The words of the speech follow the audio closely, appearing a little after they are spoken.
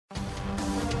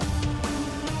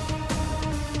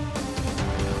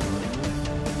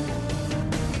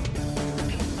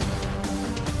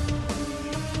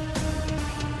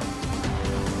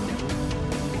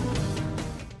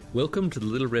Welcome to the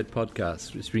Little Red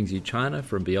Podcast, which brings you China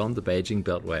from beyond the Beijing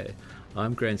Beltway.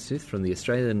 I'm Graham Smith from the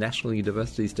Australian National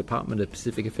University's Department of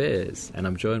Pacific Affairs, and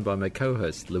I'm joined by my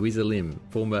co-host, Louisa Lim,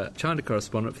 former China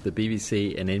correspondent for the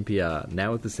BBC and NPR,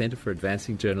 now at the Centre for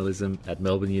Advancing Journalism at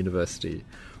Melbourne University.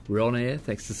 We're on air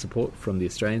thanks to support from the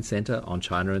Australian Centre on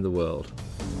China and the World.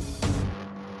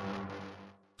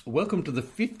 Welcome to the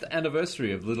 5th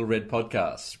anniversary of Little Red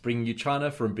Podcast, bringing you China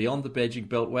from beyond the Beijing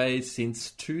Beltway since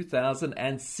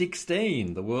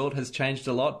 2016. The world has changed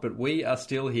a lot, but we are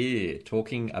still here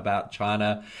talking about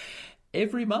China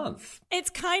every month. It's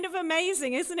kind of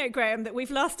amazing, isn't it, Graham, that we've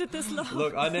lasted this long?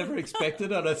 Look, I never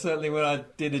expected it. Certainly when I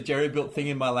did a jerry-built thing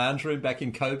in my lounge room back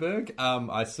in Coburg,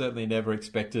 I certainly never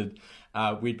expected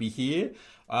we'd be here,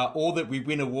 or that we'd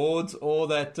win awards, or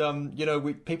that,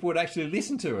 people would actually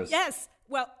listen to us. Yes.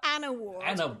 Well, an award.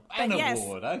 An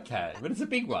award, okay. But it's a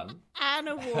big one. An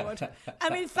award. I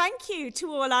mean, thank you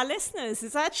to all our listeners.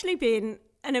 It's actually been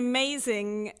an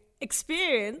amazing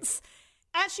experience.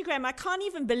 Actually, Graham, I can't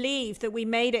even believe that we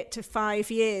made it to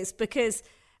 5 years, because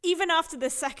even after the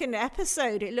second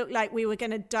episode, it looked like we were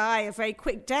going to die a very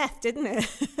quick death, didn't it?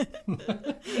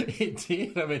 It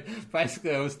did. I mean,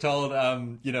 basically, I was told,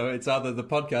 it's either the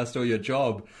podcast or your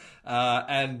job.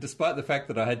 And despite the fact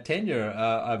that I had tenure,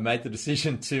 I made the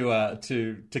decision to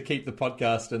keep the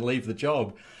podcast and leave the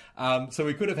job. So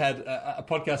we could have had a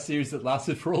podcast series that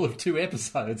lasted for all of 2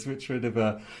 episodes, which would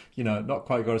have, not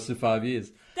quite got us to 5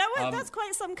 years. That's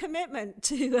quite some commitment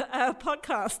to a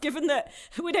podcast, given that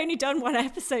we'd only done 1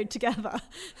 episode together.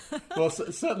 Well,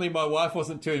 certainly my wife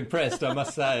wasn't too impressed, I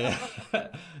must say,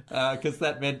 because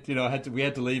that meant, we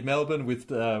had to leave Melbourne with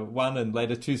 1 and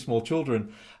later 2 small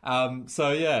children.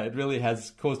 It really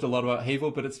has caused a lot of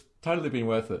upheaval, but it's totally been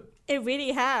worth it. It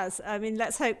really has. I mean,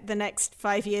 let's hope the next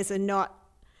 5 years are not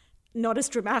as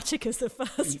dramatic as the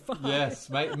first 5. Yes,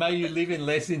 may you live in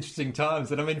less interesting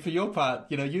times. And I mean, for your part,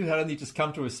 you had only just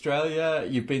come to Australia.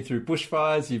 You've been through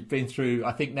bushfires. You've been through,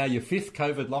 I think now, your 5th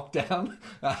COVID lockdown.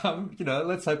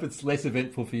 Let's hope it's less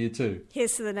eventful for you too.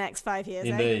 Here's to the next 5 years.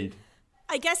 Indeed.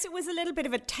 I guess it was a little bit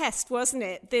of a test, wasn't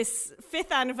it? This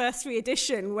 5th anniversary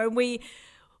edition, when we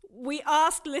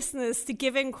asked listeners to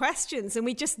give in questions, and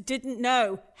we just didn't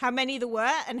know how many there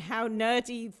were and how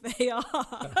nerdy they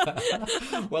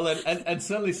are. Well, and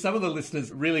certainly some of the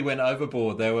listeners really went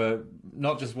overboard. There were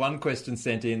not just 1 question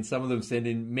sent in. Some of them sent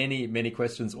in many, many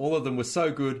questions. All of them were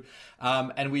so good.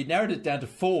 And we narrowed it down to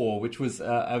 4, which was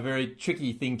a very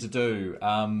tricky thing to do.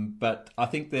 But I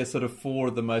think they're sort of 4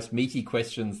 of the most meaty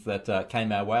questions that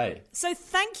came our way. So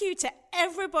thank you to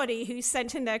everybody who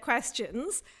sent in their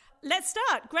questions. Let's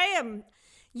start. Graham,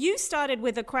 you started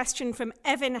with a question from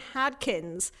Evan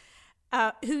Hadkins,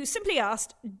 who simply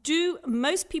asked, do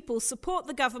most people support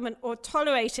the government or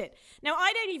tolerate it? Now,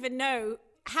 I don't even know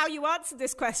how you answered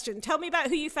this question. Tell me about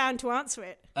who you found to answer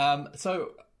it.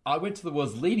 So I went to the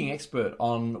world's leading expert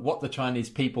on what the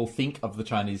Chinese people think of the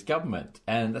Chinese government,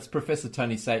 and that's Professor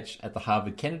Tony Sach at the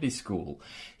Harvard Kennedy School.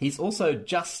 He's also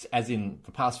just, as in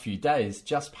the past few days,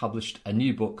 just published a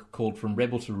new book called From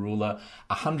Rebel to Ruler,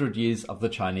 100 Years of the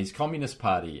Chinese Communist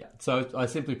Party. So I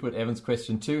simply put Evan's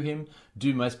question to him: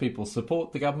 do most people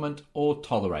support the government or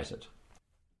tolerate it?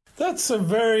 That's a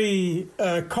very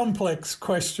complex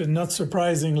question, not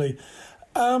surprisingly.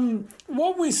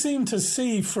 What we seem to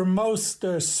see from most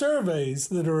surveys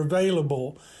that are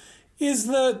available is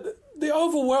that the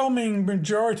overwhelming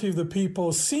majority of the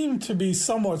people seem to be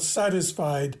somewhat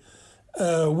satisfied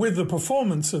with the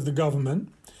performance of the government.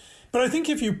 But I think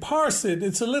if you parse it,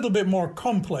 it's a little bit more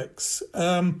complex.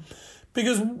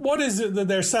 Because what is it that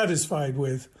they're satisfied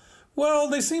with? Well,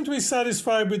 they seem to be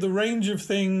satisfied with the range of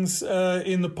things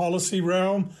in the policy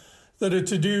realm that are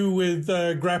to do with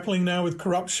grappling now with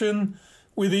corruption,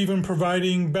 with even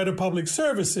providing better public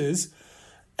services.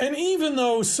 And even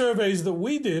though surveys that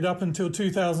we did up until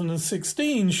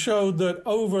 2016 showed that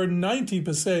over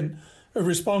 90% of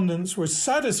respondents were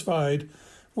satisfied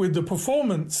with the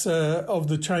performance of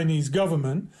the Chinese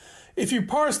government, if you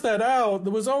parse that out,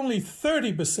 there was only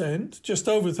 30%, just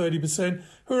over 30%,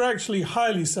 who were actually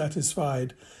highly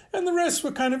satisfied. And the rest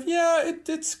were kind of,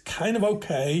 it's kind of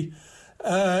okay,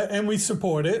 and we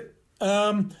support it.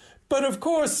 But of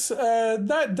course,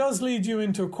 that does lead you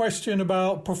into a question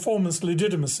about performance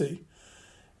legitimacy.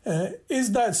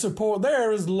 Is that support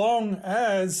there as long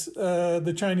as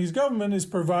the Chinese government is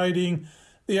providing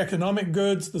the economic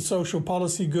goods, the social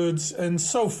policy goods, and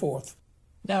so forth?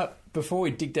 Now, before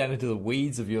we dig down into the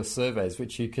weeds of your surveys,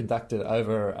 which you conducted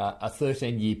over a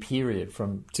 13-year period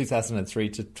from 2003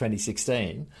 to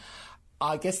 2016,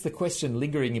 I guess the question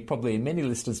lingering probably in many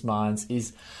listeners' minds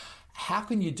is, How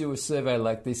can you do a survey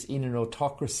like this in an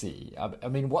autocracy? I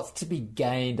mean, what's to be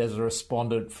gained as a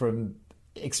respondent from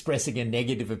expressing a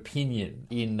negative opinion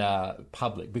in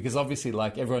public? Because obviously,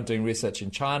 like everyone doing research in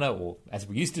China, or as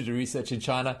we used to do research in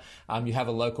China, you have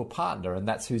a local partner and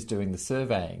that's who's doing the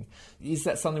surveying. Is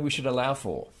that something we should allow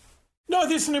for? No,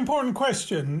 this is an important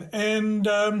question. And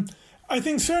I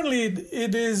think certainly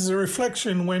it is a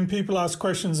reflection when people ask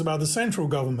questions about the central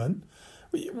government.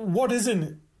 What is in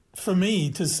it for me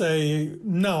to say,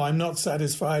 no, I'm not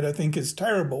satisfied, I think it's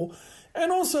terrible? And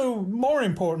also, more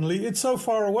importantly, it's so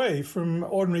far away from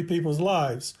ordinary people's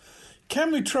lives.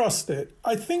 Can we trust it?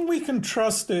 I think we can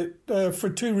trust it for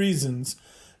two reasons.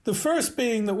 The first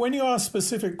being that when you ask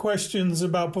specific questions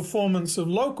about performance of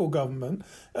local government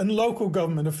and local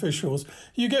government officials,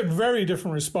 you get very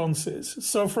different responses.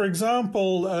 So, for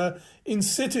example, in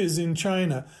cities in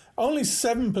China, only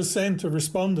 7% of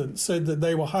respondents said that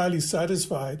they were highly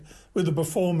satisfied with the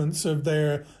performance of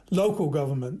their local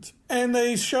government. And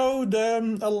they showed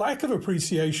a lack of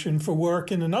appreciation for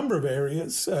work in a number of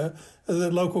areas that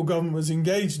local government was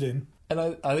engaged in.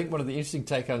 And I think one of the interesting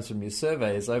take-homes from your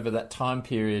survey is over that time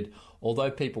period, although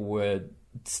people were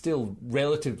still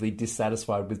relatively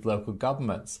dissatisfied with local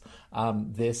governments,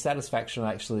 their satisfaction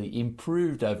actually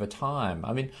improved over time.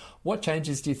 I mean, what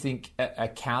changes do you think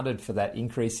accounted for that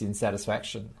increase in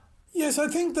satisfaction? Yes, I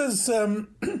think there's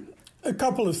a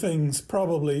couple of things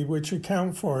probably which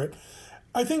account for it.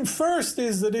 I think first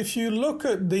is that if you look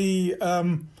at the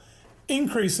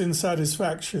increase in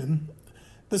satisfaction,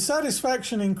 the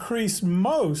satisfaction increased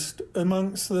most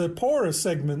amongst the poorer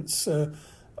segments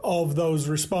of those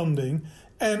responding,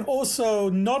 and also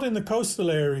not in the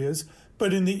coastal areas,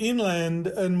 but in the inland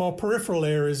and more peripheral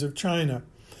areas of China.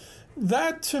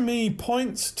 That, to me,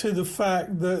 points to the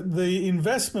fact that the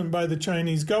investment by the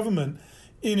Chinese government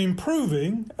in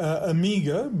improving a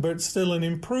meager, but still an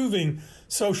improving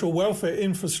social welfare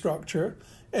infrastructure,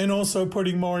 and also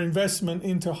putting more investment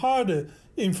into harder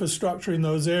infrastructure in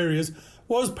those areas,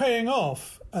 was paying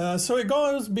off. So it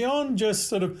goes beyond just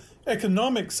sort of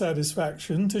economic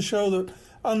satisfaction to show that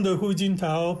under Hu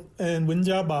Jintao and Wen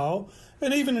Jiabao,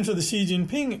 and even into the Xi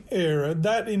Jinping era,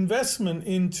 that investment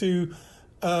into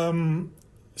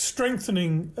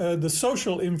strengthening the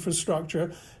social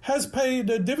infrastructure has paid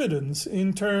dividends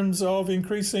in terms of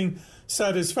increasing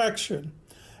satisfaction.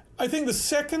 I think the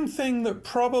second thing that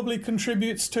probably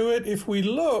contributes to it, if we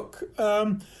look,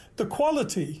 the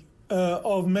quality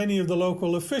of many of the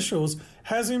local officials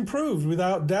has improved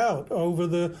without doubt over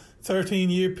the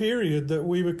 13-year period that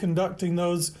we were conducting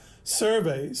those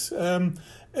surveys. And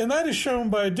that is shown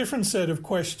by a different set of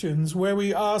questions where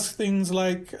we ask things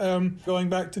like, going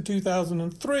back to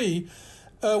 2003,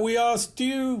 we asked, do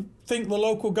you think the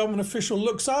local government official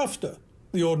looks after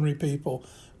the ordinary people?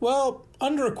 Well,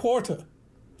 under a quarter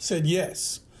said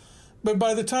yes. But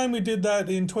by the time we did that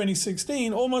in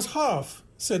 2016, almost half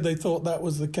said they thought that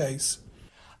was the case.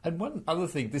 And one other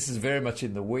thing, this is very much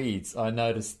in the weeds, I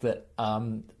noticed that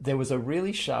there was a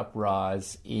really sharp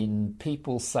rise in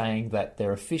people saying that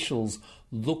their officials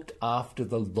looked after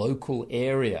the local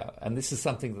area. And this is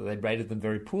something that they rated them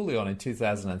very poorly on in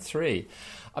 2003.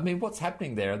 I mean, what's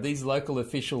happening there? Are these local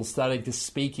officials starting to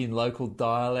speak in local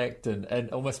dialect and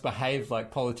almost behave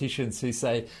like politicians who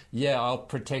say, yeah, I'll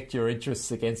protect your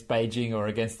interests against Beijing or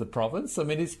against the province? I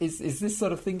mean, is this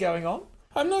sort of thing going on?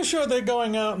 I'm not sure they're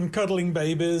going out and cuddling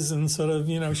babies and sort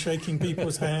of, shaking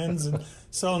people's hands and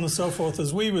so on and so forth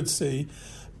as we would see.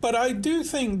 But I do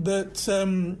think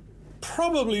that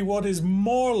probably what is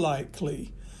more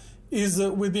likely is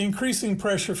that with the increasing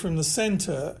pressure from the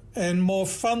centre and more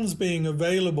funds being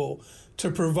available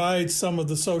to provide some of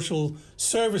the social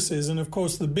services and, of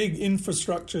course, the big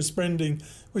infrastructure spending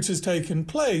which has taken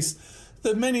place,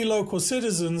 that many local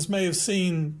citizens may have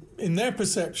seen in their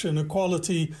perception a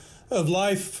quality of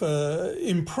life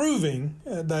improving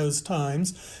at those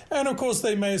times. And of course,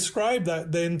 they may ascribe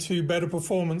that then to better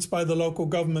performance by the local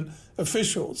government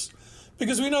officials.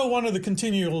 Because we know one of the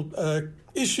continual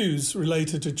issues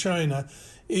related to China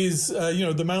is,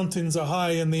 the mountains are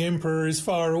high and the emperor is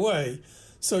far away.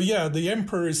 So, yeah, the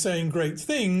emperor is saying great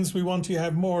things. We want you to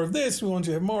have more of this. We want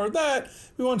you to have more of that.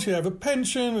 We want you to have a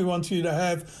pension. We want you to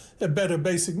have a better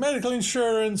basic medical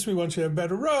insurance. We want you to have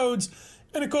better roads.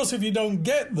 And, of course, if you don't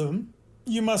get them,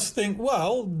 you must think,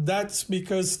 well, that's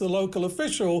because the local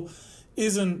official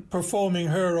isn't performing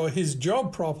her or his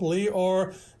job properly,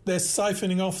 or they're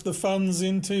siphoning off the funds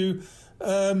into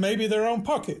maybe their own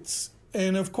pockets.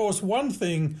 And, of course, one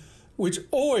thing which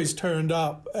always turned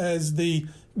up as the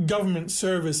government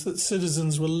service that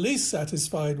citizens were least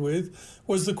satisfied with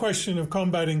was the question of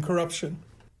combating corruption.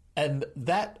 And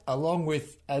that, along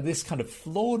with this kind of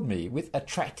floored me with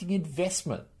attracting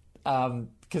investment.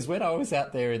 Because when I was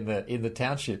out there in the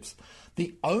townships,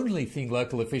 the only thing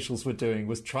local officials were doing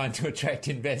was trying to attract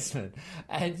investment.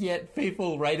 And yet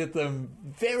people rated them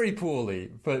very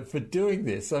poorly for doing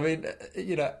this. I mean,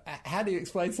 how do you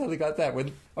explain something like that?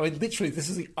 Literally, this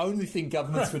is the only thing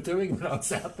governments were doing when I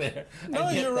was out there. No,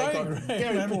 and yet you're right. Got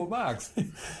very poor marks.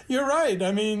 You're right.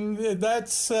 I mean,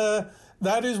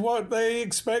 that is what they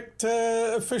expect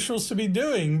officials to be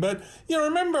doing. But,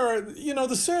 remember,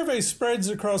 the survey spreads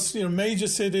across, major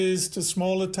cities to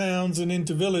smaller towns and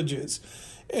into villages.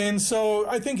 And so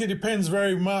I think it depends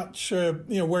very much,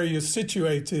 where you're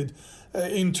situated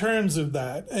in terms of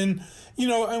that. And,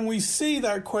 and we see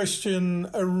that question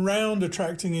around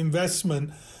attracting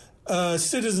investment,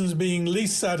 citizens being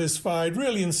least satisfied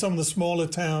really in some of the smaller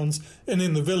towns and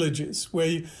in the villages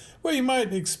where you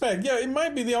might expect, it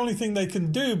might be the only thing they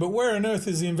can do, but where on earth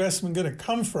is the investment going to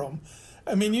come from?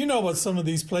 I mean, you know what some of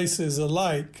these places are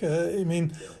like. We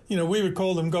would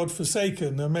call them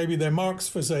God-forsaken, or maybe they're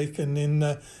Marx-forsaken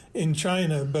in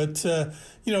China. But,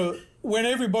 when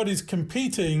everybody's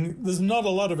competing, there's not a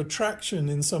lot of attraction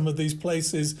in some of these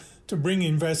places to bring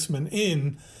investment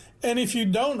in. And if you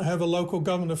don't have a local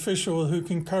government official who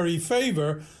can curry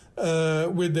favor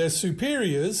with their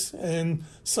superiors and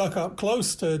suck up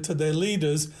close to their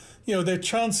leaders, their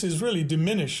chances really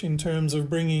diminish in terms of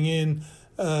bringing in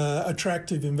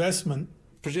attractive investment.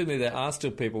 Presumably there are still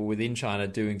people within China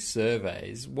doing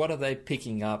surveys. What are they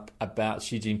picking up about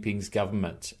Xi Jinping's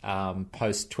government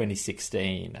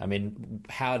post-2016? I mean,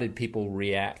 how did people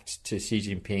react to Xi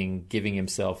Jinping giving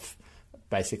himself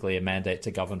basically a mandate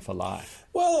to govern for life?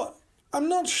 Well, I'm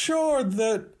not sure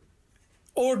that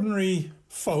ordinary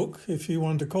folk, if you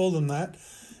want to call them that,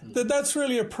 that's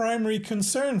really a primary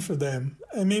concern for them.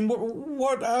 I mean,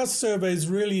 what our surveys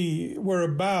really were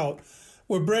about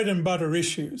were bread and butter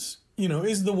issues.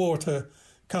 Is the water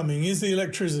coming? Is the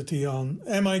electricity on?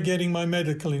 Am I getting my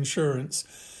medical insurance?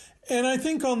 And I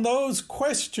think on those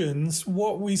questions,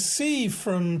 what we see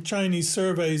from Chinese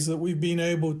surveys that we've been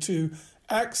able to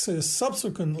access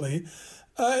subsequently,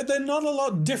 they're not a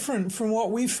lot different from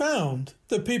what we found.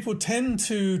 That people tend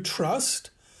to trust.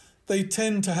 They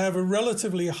tend to have a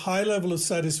relatively high level of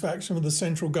satisfaction with the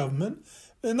central government.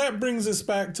 And that brings us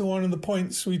back to one of the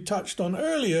points we touched on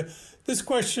earlier, this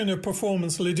question of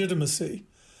performance legitimacy.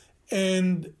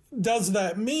 And does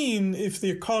that mean if the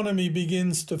economy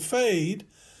begins to fade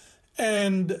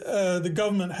and the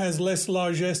government has less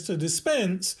largesse to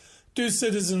dispense, do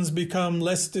citizens become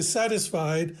less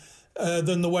dissatisfied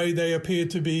than the way they appear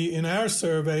to be in our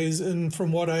surveys and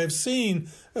from what I have seen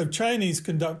of Chinese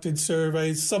conducted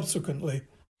surveys subsequently?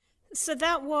 So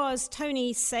that was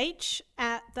Tony Saich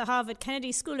at the Harvard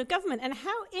Kennedy School of Government. And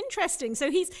how interesting. So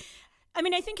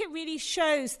I think it really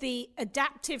shows the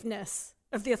adaptiveness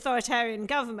of the authoritarian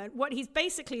government. What he's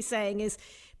basically saying is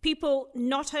people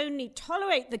not only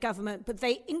tolerate the government, but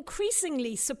they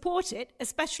increasingly support it,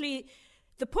 especially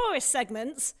the poorest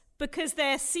segments, because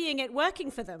they're seeing it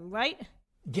working for them, right?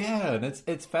 Yeah, and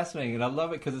it's fascinating, and I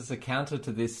love it because it's a counter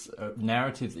to this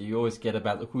narrative that you always get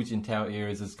about the Hu Jintao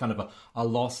era as kind of a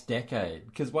lost decade.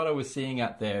 Because what I was seeing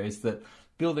out there is that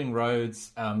building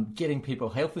roads, getting people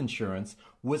health insurance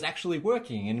was actually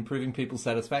working and improving people's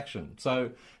satisfaction. So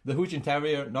the Hu Jintao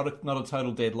era, not a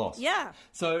total dead loss. Yeah.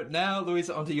 So now,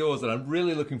 Louisa, onto yours, and I'm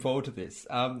really looking forward to this.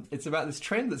 It's about this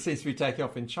trend that seems to be taking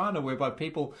off in China, whereby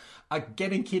people are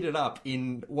getting kitted up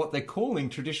in what they're calling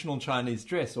traditional Chinese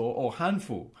dress, or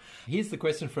hanfu. Here's the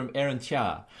question from Erin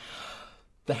Chia.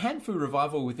 The hanfu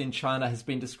revival within China has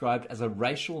been described as a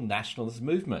racial nationalist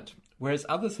movement, whereas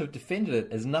others have defended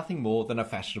it as nothing more than a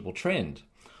fashionable trend.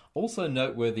 Also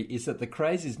noteworthy is that the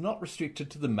craze is not restricted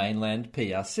to the mainland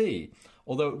PRC,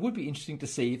 although it would be interesting to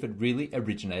see if it really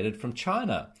originated from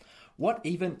China. What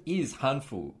even is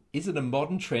hanfu? Is it a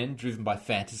modern trend driven by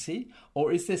fantasy,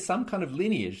 or is there some kind of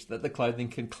lineage that the clothing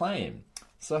can claim?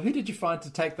 So who did you find to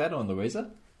take that on,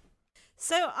 Louisa?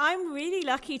 So I'm really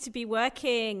lucky to be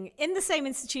working in the same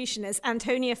institution as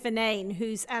Antonia Finane,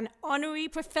 who's an honorary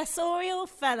professorial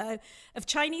fellow of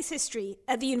Chinese history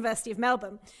at the University of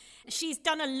Melbourne. She's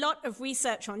done a lot of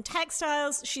research on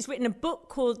textiles. She's written a book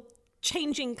called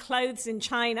Changing Clothes in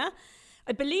China.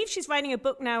 I believe she's writing a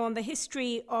book now on the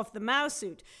history of the Mao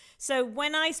suit. So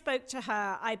when I spoke to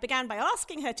her, I began by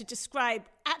asking her to describe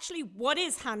actually what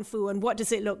is hanfu and what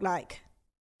does it look like?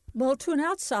 Well, to an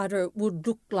outsider, it would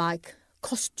look like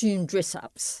costume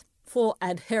dress-ups. For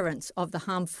adherents of the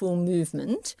hanfu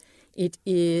movement, it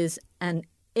is an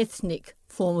ethnic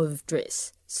form of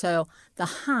dress. So the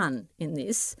Han in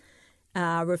this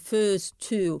refers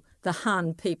to the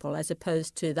Han people as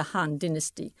opposed to the Han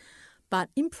dynasty. But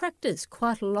in practice,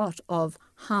 quite a lot of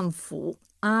Hanfu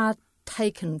are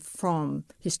taken from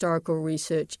historical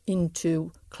research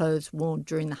into clothes worn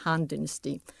during the Han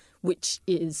dynasty, which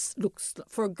looks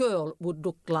for a girl would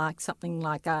look like something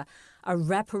like a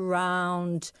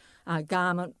wraparound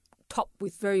garment, top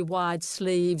with very wide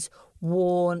sleeves,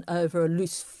 worn over a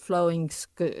loose flowing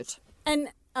skirt. And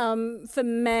for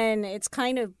men, it's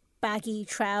kind of baggy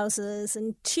trousers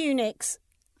and tunics.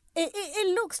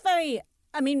 It looks very,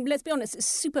 I mean, let's be honest, it's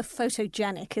super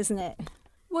photogenic, isn't it?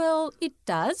 Well, it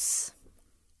does.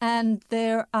 And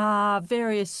there are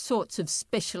various sorts of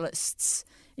specialists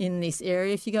in this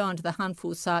area. If you go onto the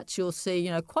Hanfu sites, you'll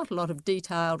see, quite a lot of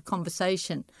detailed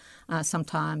conversation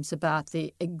sometimes about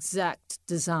the exact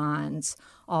designs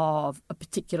of a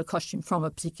particular costume from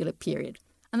a particular period.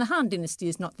 And the Han dynasty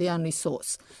is not the only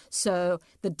source. So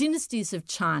the dynasties of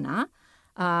China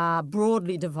are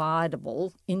broadly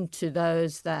dividable into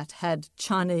those that had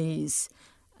Chinese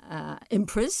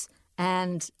emperors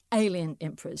and alien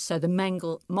emperors. So the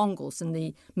Mongols and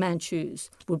the Manchus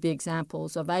would be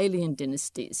examples of alien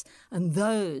dynasties, and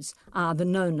those are the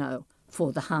no-no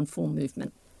for the Hanfu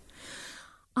movement.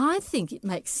 I think it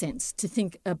makes sense to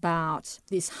think about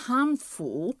this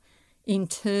Hanfu in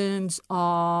terms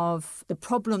of the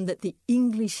problem that the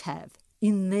English have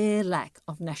in their lack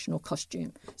of national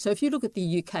costume. So if you look at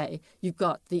the UK, you've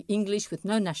got the English with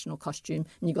no national costume,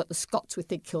 and you've got the Scots with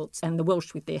their kilts and the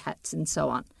Welsh with their hats and so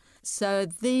on. So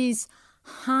these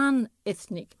Han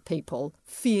ethnic people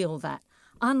feel that,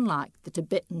 unlike the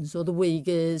Tibetans or the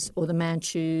Uyghurs or the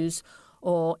Manchus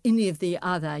or any of the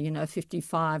other,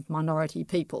 55 minority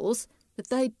peoples, that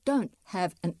they don't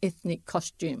have an ethnic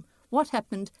costume. What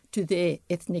happened to their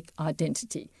ethnic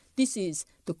identity? This is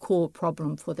the core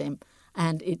problem for them,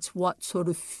 and it's what sort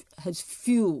of has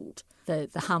fueled the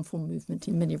Hanfu movement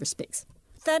in many respects.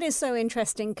 That is so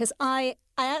interesting, because I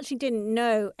actually didn't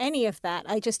know any of that.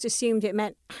 I just assumed it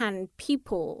meant Han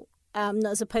people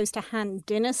as opposed to Han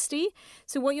dynasty.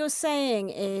 So what you're saying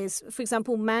is, for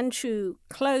example, Manchu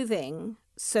clothing,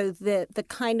 so the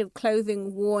kind of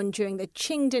clothing worn during the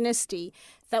Qing dynasty,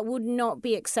 that would not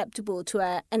be acceptable to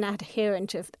an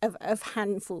adherent of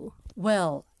Hanfu.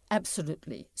 Well,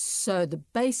 absolutely. So the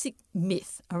basic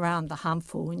myth around the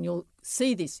Hanfu, and you'll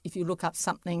see this if you look up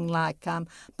something like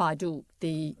Baidu,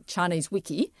 the Chinese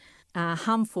wiki,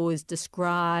 Hanfu is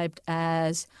described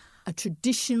as a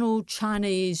traditional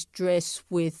Chinese dress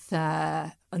with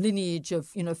a lineage of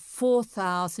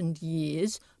 4,000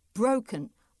 years, broken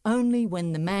only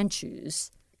when the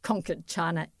Manchus conquered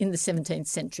China in the 17th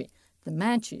century. The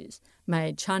Manchus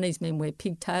made Chinese men wear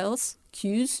pigtails,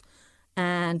 queues,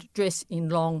 and dress in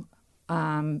long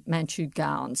Manchu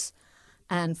gowns.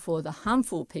 And for the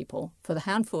Hanfu people, for the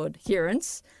Hanfu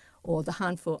adherents or the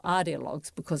Hanfu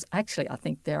ideologues, because actually I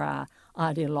think there are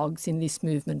ideologues in this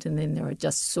movement and then there are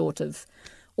just sort of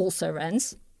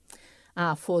also-rans,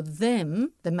 for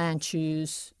them, the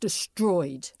Manchus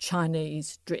destroyed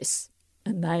Chinese dress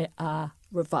and they are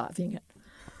reviving it.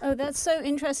 Oh, that's so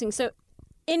interesting. So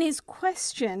in his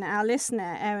question, our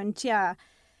listener, Aaron Jia,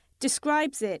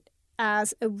 describes it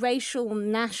as a racial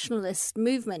nationalist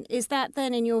movement. Is that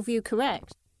then, in your view,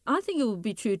 correct? I think it would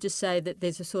be true to say that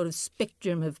there's a sort of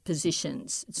spectrum of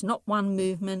positions. It's not one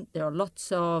movement. There are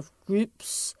lots of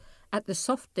groups. At the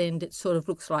soft end, it sort of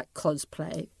looks like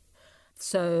cosplay.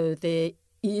 So there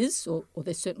is, or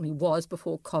there certainly was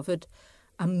before COVID,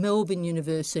 a Melbourne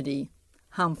University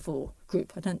Hanfu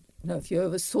group. I don't know if you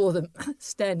ever saw them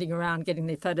standing around getting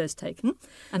their photos taken.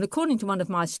 And according to one of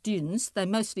my students, they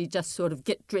mostly just sort of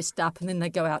get dressed up and then they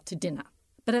go out to dinner.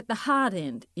 But at the hard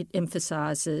end, it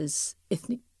emphasises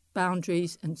ethnic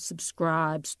boundaries and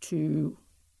subscribes to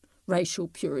racial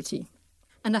purity.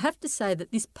 And I have to say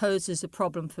that this poses a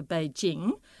problem for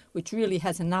Beijing, which really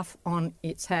has enough on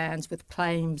its hands with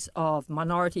claims of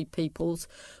minority peoples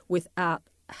without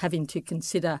having to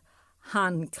consider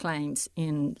Han claims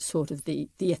in sort of the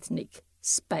ethnic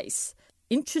space.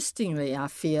 Interestingly, I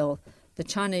feel the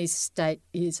Chinese state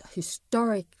is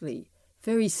historically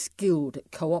very skilled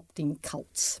at co-opting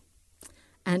cults.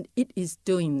 And it is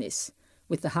doing this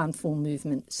with the Hanfu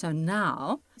movement. So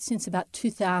now, since about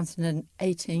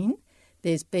 2018,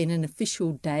 there's been an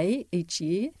official day each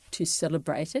year to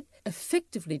celebrate it,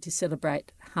 effectively to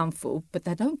celebrate Hanfu, but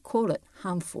they don't call it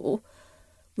Hanfu,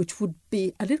 which would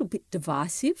be a little bit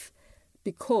divisive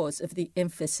because of the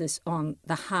emphasis on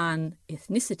the Han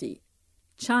ethnicity.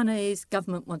 Chinese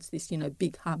government wants this,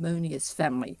 big harmonious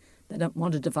family. They don't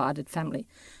want a divided family.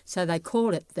 So they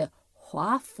call it the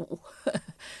Huafu,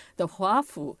 the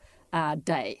Huafu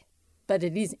Day. But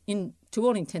it is, to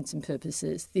all intents and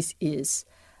purposes, this is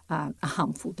a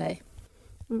harmful day.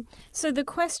 So the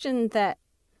question that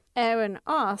Aaron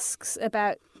asks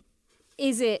about,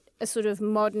 is it a sort of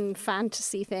modern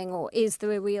fantasy thing or is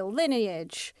there a real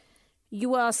lineage?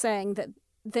 You are saying that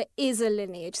there is a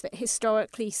lineage, that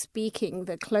historically speaking,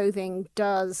 the clothing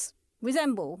does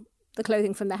resemble the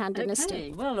clothing from the Han Dynasty.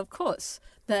 Okay, well, of course.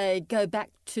 They go back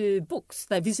to books.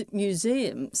 They visit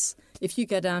museums. If you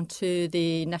go down to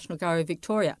the National Gallery of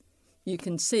Victoria, you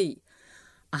can see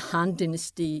a Han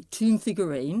Dynasty tomb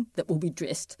figurine that will be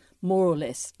dressed more or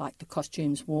less like the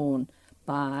costumes worn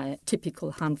by a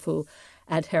typical Hanfu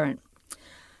adherent.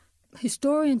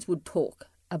 Historians would talk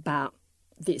about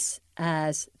this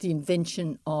as the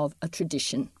invention of a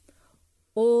tradition.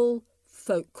 All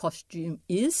folk costume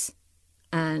is,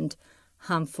 and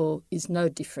Hanfu is no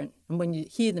different. And when you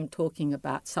hear them talking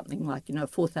about something like,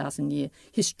 4,000-year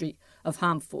history of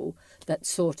Hanfu that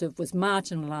sort of was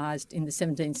marginalised in the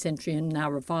 17th century and now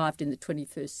revived in the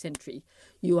 21st century,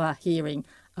 you are hearing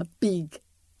a big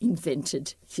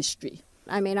invented history.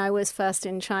 I mean, I was first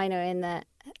in China in the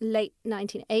late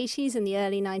 1980s and the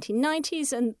early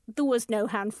 1990s, and there was no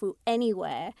Hanfu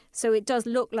anywhere. So it does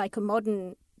look like a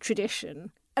modern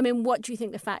tradition. I mean, what do you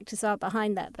think the factors are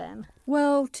behind that then?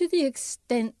 Well, to the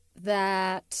extent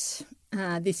that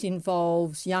this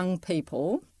involves young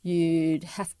people, you'd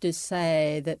have to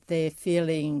say that they're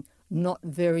feeling not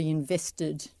very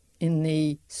invested in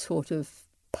the sort of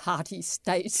party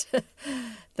state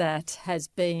that has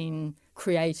been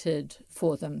created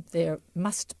for them. There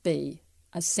must be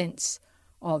a sense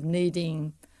of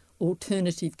needing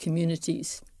alternative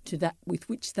communities to that with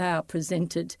which they are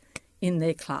presented in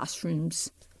their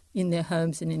classrooms, in their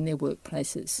homes and in their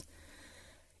workplaces.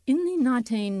 In the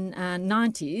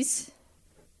 1990s,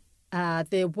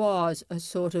 there was a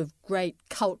sort of great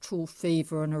cultural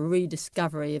fever and a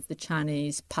rediscovery of the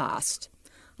Chinese past.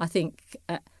 I think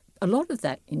a lot of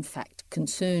that, in fact,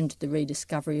 concerned the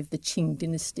rediscovery of the Qing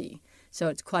dynasty. So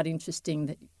it's quite interesting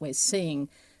that we're seeing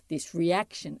this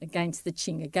reaction against the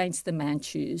Qing, against the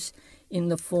Manchus, in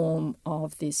the form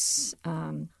of this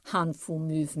Hanfu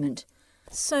movement.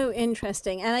 So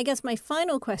interesting. And I guess my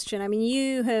final question, I mean,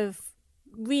 you have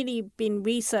really been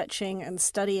researching and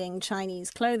studying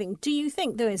Chinese clothing. Do you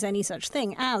think there is any such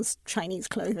thing as Chinese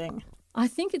clothing? I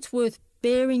think it's worth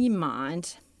bearing in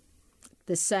mind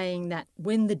the saying that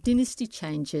when the dynasty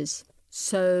changes,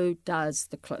 so does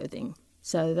the clothing.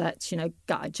 So that's,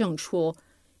 改正说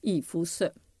一肤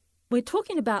色. We're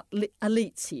talking about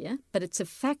elites here, but it's a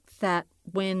fact that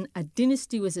when a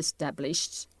dynasty was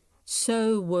established,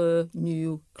 so were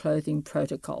new clothing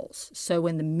protocols. So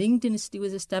when the Ming dynasty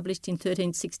was established in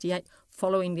 1368,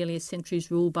 following nearly a century's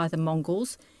rule by the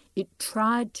Mongols, it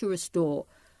tried to restore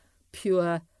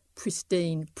pure,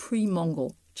 pristine,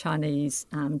 pre-Mongol Chinese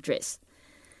dress.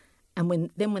 And when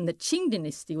the Qing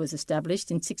dynasty was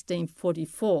established in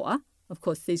 1644, of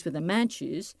course, these were the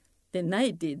Manchus, then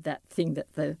they did that thing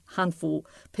that the Hanfu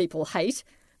people hate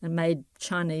and made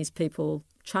Chinese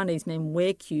men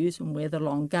wear queues and wear the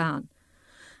long gown.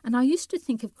 And I used to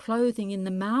think of clothing in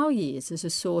the Mao years as a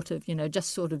sort of,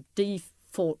 just sort of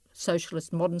default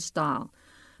socialist modern style.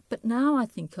 But now I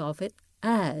think of it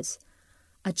as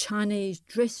a Chinese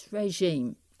dress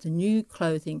regime, the new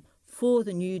clothing for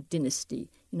the new dynasty,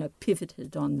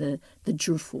 pivoted on the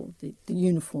zhifu, the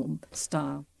uniform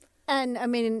style. And, I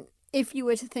mean, if you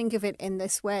were to think of it in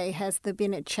this way, has there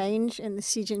been a change in the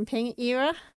Xi Jinping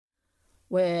era?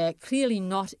 We're clearly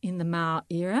not in the Mao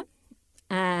era,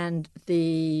 and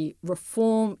the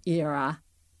reform era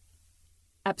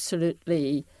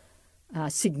absolutely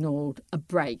signalled a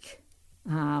break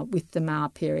with the Mao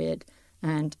period.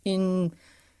 And in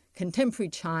contemporary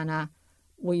China,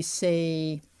 we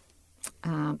see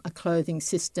a clothing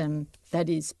system that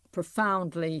is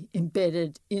profoundly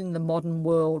embedded in the modern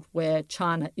world where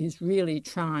China is really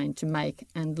trying to make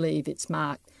and leave its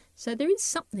mark. So there is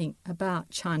something about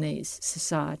Chinese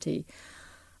society,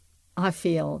 I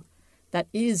feel, that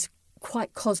is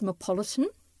quite cosmopolitan,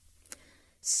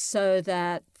 so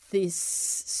that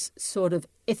this sort of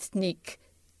ethnic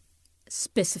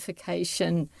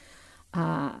specification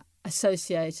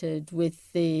associated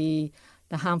with the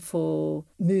Hanfu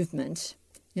movement,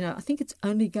 I think it's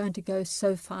only going to go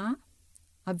so far.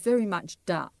 I very much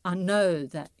doubt. I know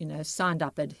that, signed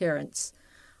up adherents,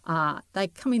 they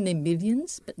come in their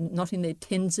millions, but not in their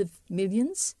tens of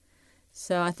millions.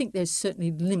 So I think there's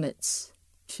certainly limits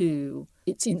to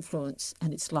its influence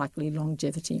and its likely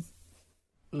longevity.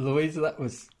 Louisa, that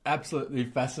was absolutely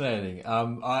fascinating.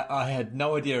 I had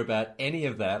no idea about any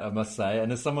of that, I must say.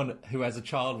 And as someone who as a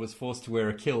child was forced to wear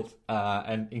a kilt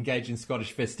and engage in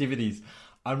Scottish festivities,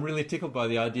 I'm really tickled by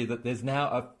the idea that there's now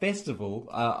a festival,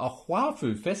 a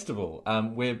Huafu festival,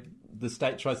 where the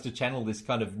state tries to channel this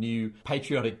kind of new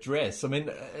patriotic dress. I mean,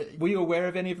 were you aware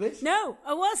of any of this? No,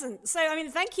 I wasn't. So, I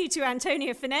mean, thank you to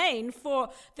Antonia Finane for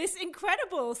this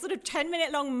incredible sort of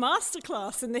 10-minute long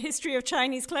masterclass in the history of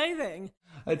Chinese clothing.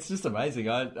 It's just amazing.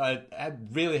 I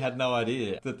really had no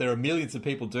idea that there are millions of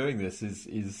people doing this. Is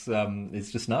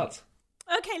just nuts.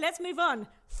 Okay, let's move on.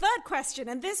 Third question,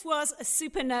 and this was a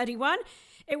super nerdy one.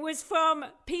 It was from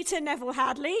Peter Neville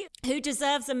Hadley, who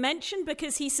deserves a mention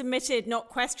because he submitted not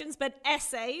questions, but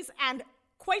essays, and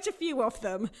quite a few of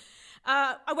them.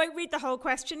 I won't read the whole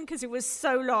question because it was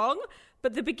so long,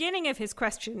 but the beginning of his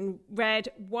question read,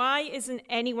 why isn't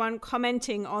anyone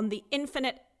commenting on the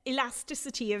infinite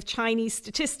elasticity of Chinese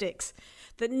statistics?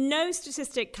 That no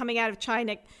statistic coming out of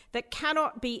China that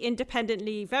cannot be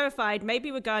independently verified may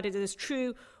be regarded as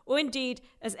true or indeed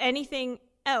as anything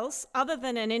else other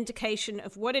than an indication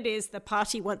of what it is the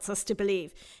party wants us to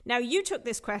believe. Now, you took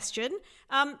this question.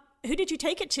 Who did you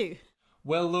take it to?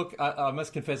 Well, look, I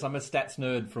must confess I'm a stats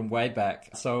nerd from way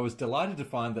back, so I was delighted to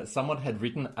find that someone had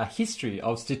written a history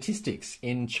of statistics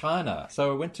in China.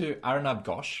 So I went to Arnab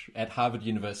Ghosh at Harvard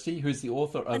University, who's the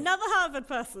author of... Another Harvard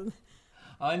person.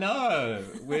 I know.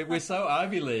 We're so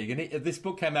Ivy League. And this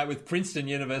book came out with Princeton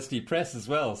University Press as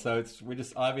well, so we're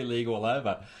just Ivy League all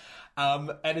over.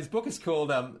 And his book is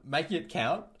called Making It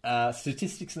Count,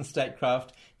 Statistics and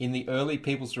Statecraft in the Early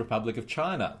People's Republic of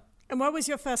China. And what was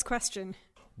your first question?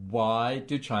 Why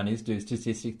do Chinese do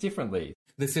statistics differently?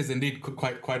 This is indeed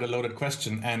quite a loaded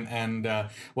question, and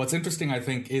what's interesting, I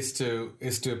think, is to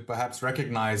perhaps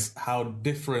recognize how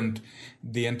different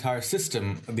the entire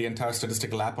system, the entire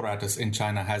statistical apparatus in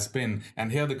China has been.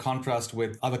 And here the contrast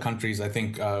with other countries, I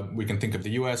think we can think of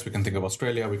the US, we can think of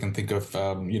Australia, we can think of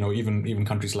even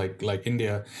countries like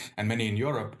India and many in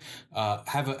Europe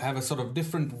have a sort of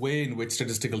different way in which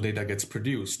statistical data gets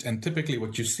produced. And typically,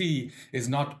 what you see is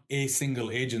not a single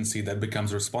agency that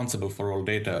becomes responsible for all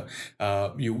data.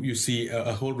 You see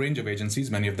a whole range of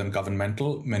agencies, many of them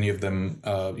governmental, many of them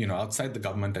outside the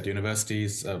government at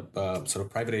universities, sort of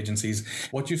private agencies.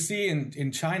 What you see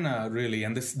in China, really,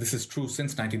 and this is true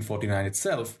since 1949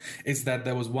 itself, is that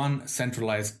there was one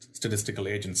centralized statistical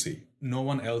agency. No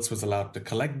one else was allowed to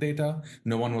collect data.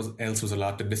 No one else was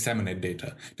allowed to disseminate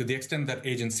data. To the extent that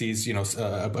agencies,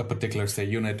 a particular, say,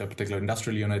 unit, a particular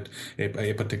industrial unit,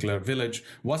 a particular village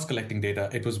was collecting data,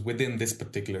 it was within this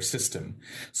particular system.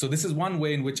 So this is one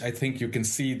way in which I think you can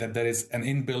see that there is an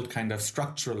inbuilt kind of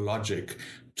structural logic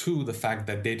to the fact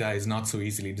that data is not so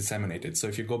easily disseminated. So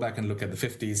if you go back and look at the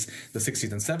 50s, the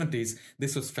 60s and 70s,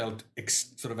 this was felt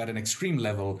sort of at an extreme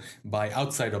level by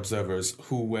outside observers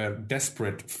who were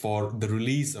desperate for the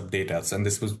release of data. And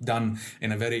this was done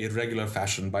in a very irregular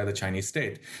fashion by the Chinese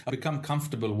state. Become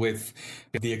comfortable with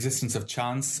the existence of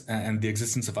chance and the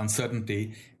existence of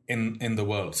uncertainty in the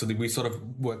world. So that we sort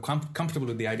of were comfortable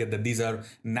with the idea that these are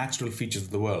natural features of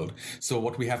the world. So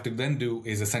what we have to then do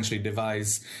is essentially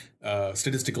devise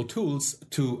statistical tools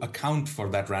to account for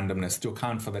that randomness, to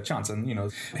account for that chance.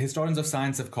 And, historians of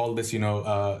science have called this,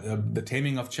 the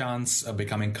taming of chance,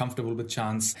 becoming comfortable with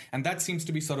chance. And that seems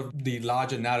to be sort of the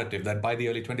larger narrative that by the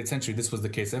early 20th century, this was the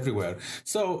case everywhere.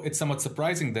 So it's somewhat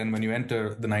surprising then when you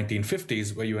enter the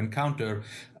 1950s, where you encounter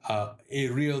a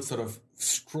real sort of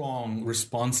strong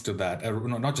response to that,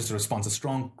 not just a response, a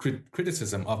strong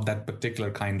criticism of that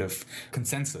particular kind of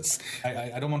consensus.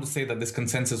 I don't want to say that this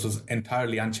consensus was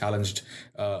entirely unchallenged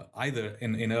either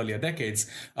in earlier decades,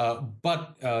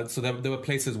 but so there were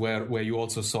places where you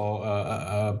also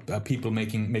saw people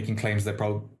making claims that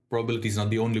probability is not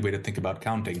the only way to think about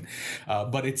counting.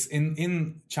 But it's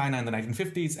in China in the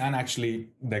 1950s, and actually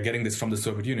they're getting this from the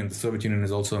Soviet Union. The Soviet Union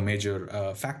is also a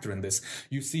major factor in this.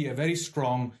 You see a very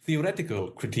strong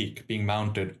theoretical critique being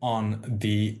mounted on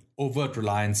the overt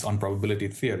reliance on probability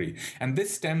theory. And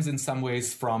this stems in some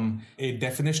ways from a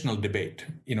definitional debate.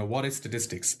 What is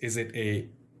statistics? Is it a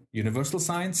universal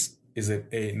science? Is it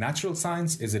a natural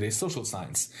science? Is it a social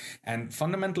science? And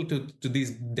fundamental to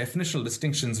these definitional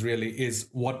distinctions really is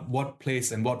what place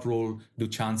and what role do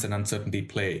chance and uncertainty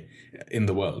play in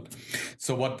the world.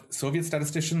 So what Soviet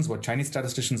statisticians, what Chinese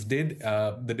statisticians did,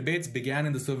 the debates began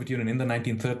in the Soviet Union in the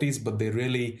 1930s, but they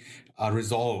really are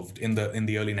resolved in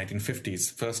the early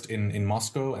 1950s, first in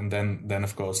Moscow, and then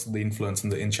of course the influence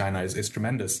in China is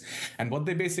tremendous. And what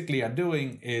they basically are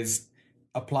doing is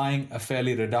applying a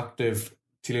fairly reductive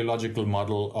teleological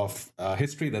model of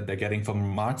history that they're getting from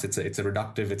Marx. It's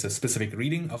a specific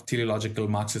reading of teleological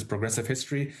Marxist progressive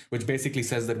history, which basically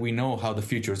says that we know how the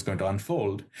future is going to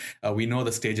unfold. We know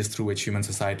the stages through which human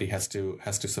society has to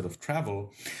sort of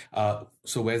travel.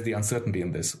 So where's the uncertainty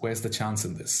in this? Where's the chance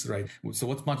in this, right? So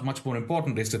what's much more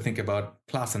important is to think about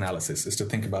class analysis, is to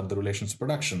think about the relations to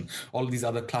production, all these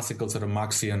other classical sort of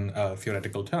Marxian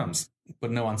theoretical terms,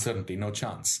 but no uncertainty, no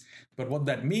chance. But what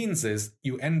that means is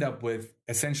you end up with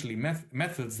essentially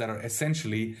methods that are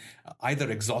essentially either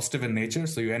exhaustive in nature.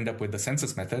 So you end up with the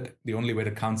census method. The only way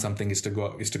to count something is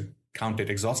to count it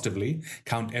exhaustively,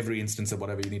 count every instance of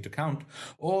whatever you need to count.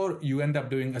 Or you end up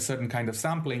doing a certain kind of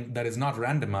sampling that is not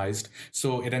randomized.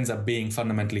 So it ends up being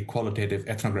fundamentally qualitative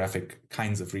ethnographic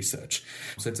kinds of research.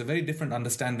 So it's a very different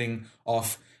understanding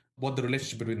of what the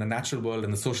relationship between the natural world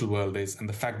and the social world is, and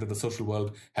the fact that the social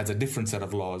world has a different set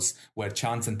of laws where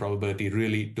chance and probability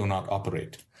really do not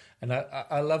operate. And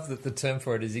I love that the term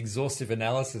for it is exhaustive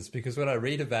analysis, because when I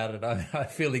read about it, I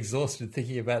feel exhausted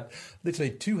thinking about literally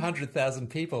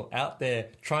 200,000 people out there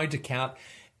trying to count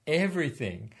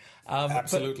everything.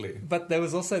 Absolutely. But there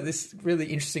was also this really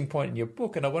interesting point in your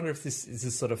book, and I wonder if this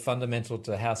is sort of fundamental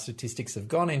to how statistics have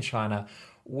gone in China,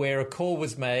 where a call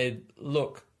was made,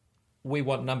 look, we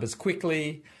want numbers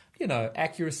quickly,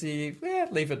 accuracy,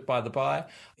 leave it by the by.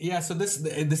 Yeah, so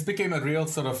this became a real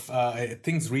sort of,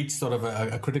 things reached sort of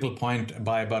a critical point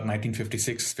by about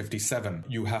 1956, 57.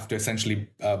 You have to essentially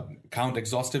count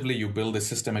exhaustively. You build a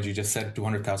system, as you just said,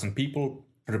 200,000 people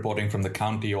reporting from the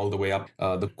county all the way up,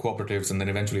 the cooperatives, and then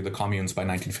eventually the communes by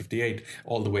 1958,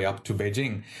 all the way up to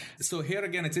Beijing. So here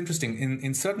again, it's interesting.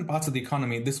 In certain parts of the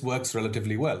economy, this works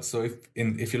relatively well. So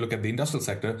if you look at the industrial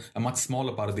sector, a much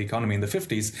smaller part of the economy in the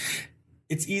 50s,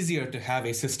 it's easier to have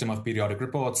a system of periodic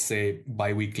reports, say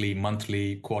bi-weekly,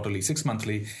 monthly, quarterly,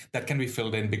 6-monthly, that can be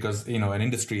filled in because, an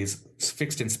industry is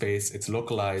fixed in space, it's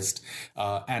localized,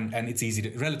 and it's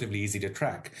relatively easy to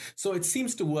track. So it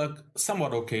seems to work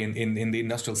somewhat okay in the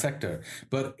industrial sector.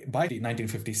 But by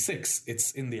 1956,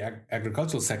 it's in the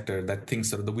agricultural sector that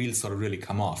the wheels sort of really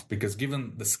come off, because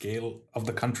given the scale of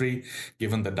the country,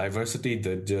 given the diversity,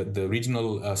 the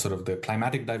regional sort of the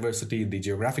climatic diversity, the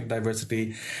geographic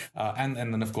diversity,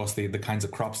 and then, of course, the kinds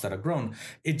of crops that are grown,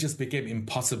 it just became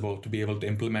impossible to be able to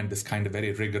implement this kind of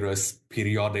very rigorous,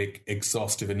 periodic,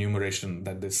 exhaustive enumeration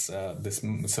that this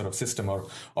sort of system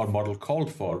or model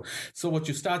called for. So what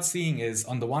you start seeing is,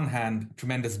 on the one hand,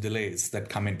 tremendous delays that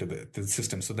come into the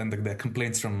system. So then there are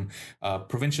complaints from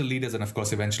provincial leaders and, of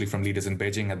course, eventually from leaders in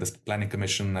Beijing at the Planning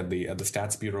Commission, at the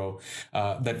Stats Bureau,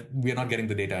 that we are not getting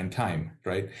the data in time,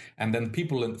 right? And then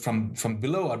people from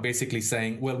below are basically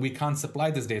saying, well, we can't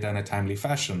supply this data in a timely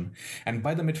fashion. And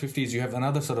by the mid-50s, you have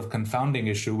another sort of confounding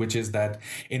issue, which is that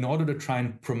in order to try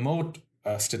and promote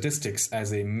statistics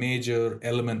as a major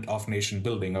element of nation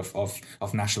building,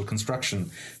 of national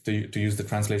construction, to use the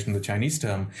translation of the Chinese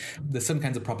term, there's some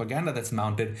kinds of propaganda that's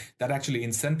mounted that actually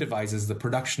incentivizes the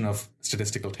production of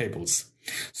statistical tables.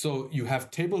 So you have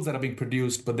tables that are being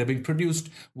produced, but they're being produced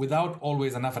without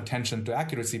always enough attention to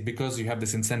accuracy, because you have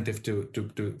this incentive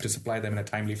to supply them in a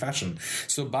timely fashion.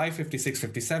 So by 56,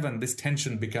 57, this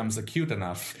tension becomes acute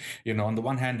enough. On the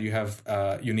one hand,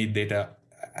 you need data.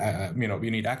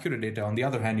 You need accurate data. On the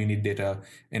other hand, you need data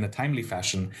in a timely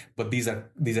fashion. But these are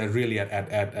really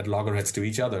at loggerheads to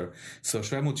each other. So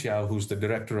Shui Muqiao, who's the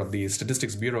director of the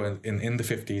Statistics Bureau in the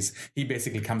 50s, he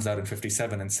basically comes out in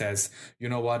 57 and says, you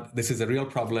know what, this is a real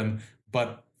problem,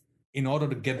 but in order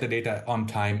to get the data on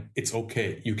time, it's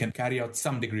okay. You can carry out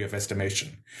some degree of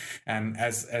estimation. And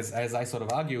as I sort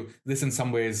of argue, this in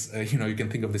some ways, you can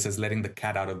think of this as letting the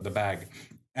cat out of the bag.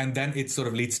 And then it sort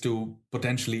of leads to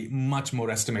potentially much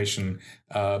more estimation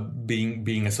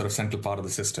being a sort of central part of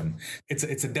the system. It's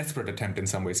a desperate attempt in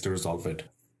some ways to resolve it.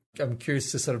 I'm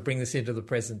curious to sort of bring this into the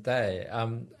present day.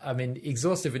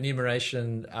 Exhaustive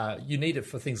enumeration, you need it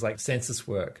for things like census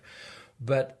work.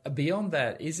 But beyond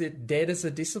that, is it dead as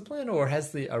a discipline, or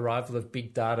has the arrival of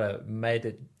big data made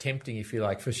it tempting, if you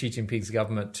like, for Xi Jinping's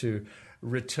government to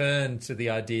return to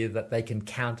the idea that they can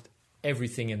count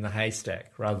everything in the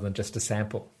haystack rather than just a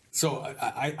sample? So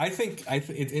I think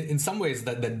in some ways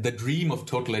that the dream of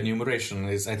total enumeration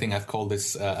is, I think I've called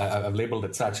this, I've labeled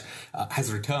it such,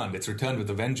 has returned. It's returned with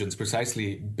a vengeance,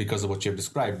 precisely because of what you have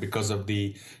described, because of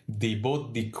the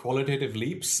both the qualitative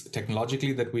leaps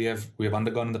technologically that we have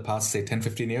undergone in the past, say 10,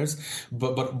 15 years,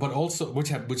 but also which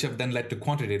have then led to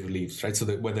quantitative leaps, right? So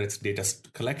that whether it's data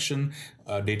collection,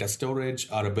 data storage,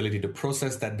 our ability to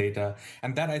process that data,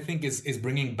 and that I think is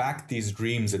bringing back these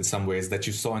dreams in some ways that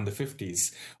you saw in the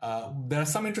 50s. There are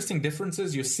some interesting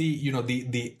differences. You see,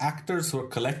 the actors who are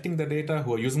collecting the data,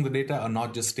 who are using the data, are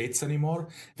not just states anymore.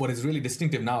 What is really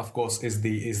distinctive now, of course, is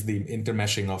the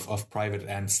intermeshing of private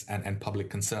and public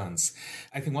concerns.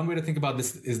 I think one way to think about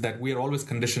this is that we are always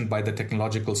conditioned by the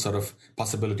technological sort of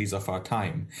possibilities of our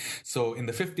time. So in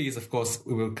the 50s, of course,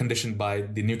 we were conditioned by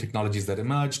the new technologies that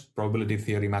emerged, probability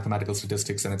theory, mathematical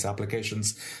statistics, and its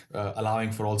applications,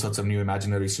 allowing for all sorts of new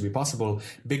imaginaries to be possible.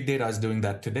 Big data is doing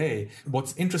that today.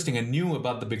 What's interesting and new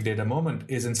about the big data moment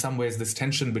is in some ways this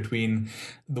tension between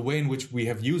the way in which we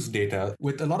have used data.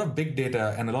 With a lot of big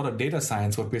data and a lot of data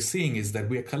science, what we're seeing is that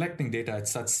we are collecting data at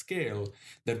such scale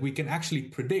that we can actually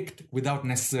predict without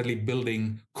necessarily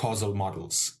building causal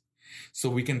models. So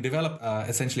we can develop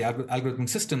essentially algorithm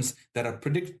systems that are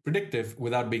predictive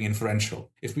without being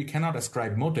inferential. If we cannot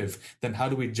ascribe motive, then how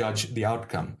do we judge the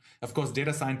outcome? Of course,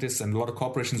 data scientists and a lot of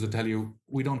corporations will tell you,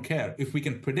 we don't care. If we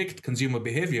can predict consumer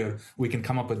behavior, we can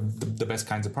come up with the best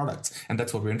kinds of products. And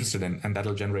that's what we're interested in, and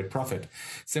that'll generate profit.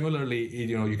 Similarly,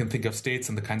 you can think of states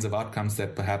and the kinds of outcomes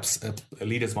that perhaps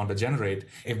leaders want to generate.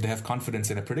 If they have confidence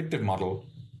in a predictive model,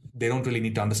 they don't really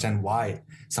need to understand why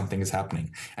something is happening.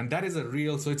 And that is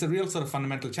it's a real sort of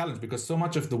fundamental challenge, because so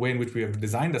much of the way in which we have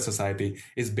designed a society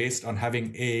is based on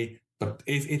having a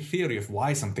theory of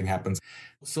why something happens.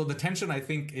 So the tension, I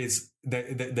think, is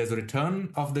that there's a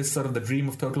return of this sort of the dream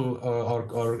of total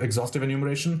or exhaustive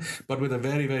enumeration, but with a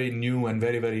very, very new and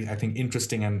very, very, I think,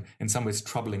 interesting and in some ways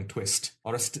troubling twist,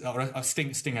 or a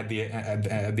sting at the end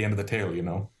of the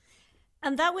tail,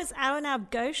 And that was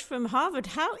Arnab Ghosh from Harvard.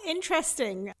 How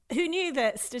interesting. Who knew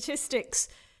that statistics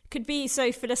could be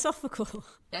so philosophical?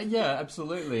 Yeah,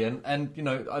 absolutely. And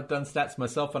I've done stats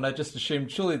myself, and I just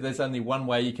assumed surely there's only one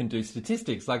way you can do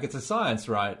statistics. Like, it's a science,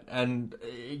 right? And,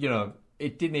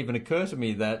 it didn't even occur to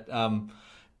me that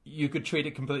you could treat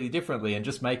it completely differently and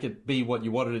just make it be what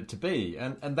you wanted it to be.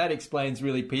 And that explains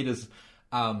really Peter's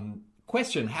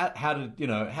question. How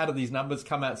do these numbers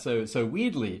come out so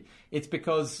weirdly? It's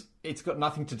because it's got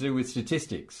nothing to do with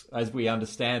statistics as we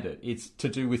understand it. It's to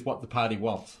do with what the party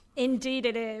wants. Indeed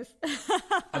it is.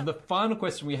 And the final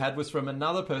question we had was from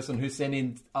another person who sent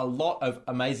in a lot of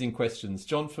amazing questions,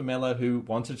 John Famella, who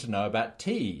wanted to know about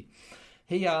tea.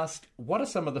 He asked, what are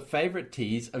some of the favourite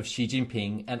teas of Xi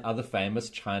Jinping and other famous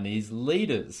Chinese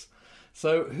leaders?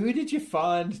 So who did you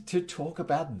find to talk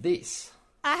about this?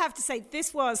 I have to say,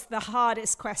 this was the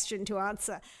hardest question to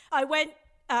answer. I went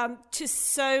to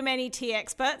so many tea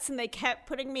experts, and they kept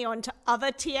putting me on to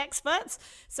other tea experts.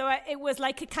 So it was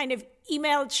like a kind of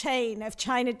email chain of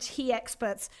China tea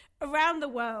experts around the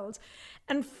world.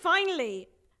 And finally,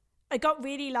 I got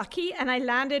really lucky, and I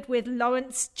landed with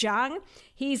Lawrence Zhang.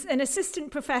 He's an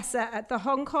assistant professor at the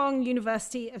Hong Kong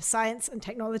University of Science and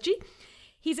Technology.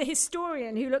 He's a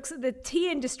historian who looks at the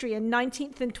tea industry in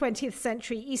 19th and 20th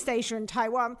century East Asia and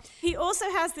Taiwan. He also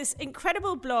has this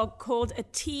incredible blog called A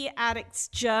Tea Addict's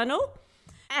Journal.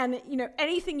 And,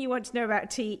 anything you want to know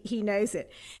about tea, he knows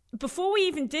it. Before we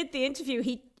even did the interview,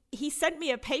 he sent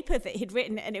me a paper that he'd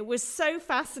written, and it was so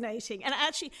fascinating. And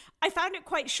actually, I found it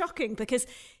quite shocking, because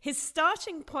his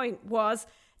starting point was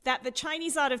that the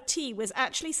Chinese art of tea was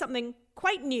actually something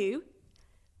quite new,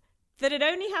 that had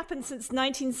only happened since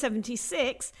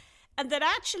 1976, and that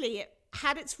actually it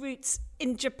had its roots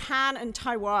in Japan and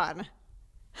Taiwan.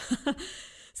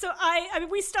 So I mean,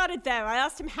 we started there. I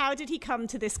asked him, how did he come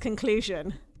to this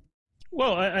conclusion?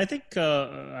 Well, I think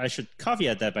I should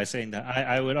caveat that by saying that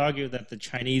I would argue that the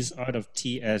Chinese art of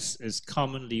tea, as is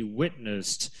commonly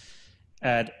witnessed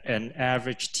at an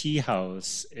average tea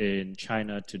house in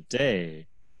China today,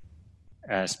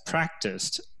 as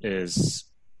practiced, is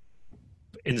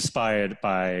inspired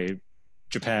by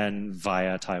Japan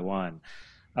via Taiwan.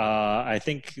 I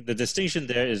think the distinction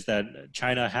there is that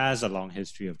China has a long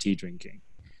history of tea drinking.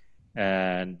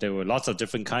 And there were lots of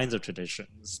different kinds of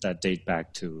traditions that date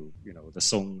back to, the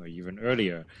Song or even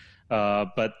earlier.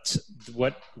 But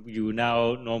what you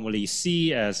now normally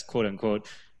see as, quote unquote,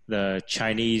 the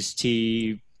Chinese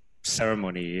tea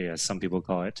ceremony, as some people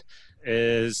call it,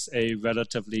 is a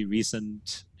relatively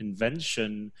recent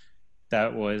invention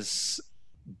that was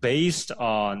based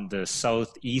on the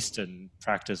southeastern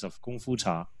practice of Gong Fu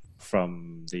Cha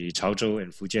from the Chaozhou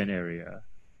and Fujian area,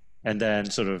 and then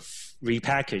sort of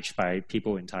repackaged by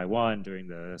people in Taiwan during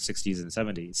the 60s and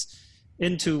 70s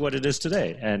into what it is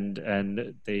today. And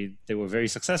they were very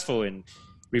successful in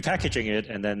repackaging it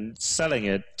and then selling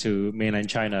it to mainland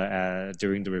China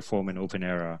during the Reform and Open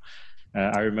era.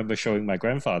 I remember showing my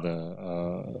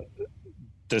grandfather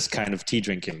this kind of tea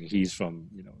drinking. He's from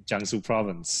Jiangsu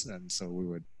province, and so we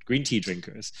were green tea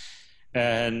drinkers.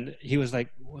 And he was like,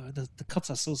 well, the cups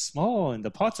are so small and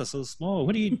the pots are so small.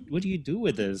 What do you do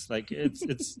with this? Like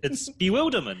it's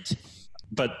bewilderment.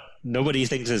 But nobody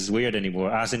thinks it's weird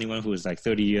anymore. Ask anyone who is like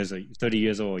 30 years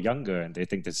old or younger, and they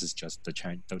think this is just the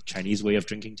Chinese way of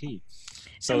drinking tea.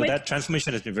 So that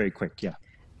transformation has been very quick, yeah.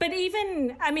 But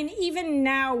even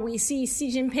now we see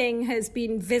Xi Jinping has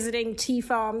been visiting tea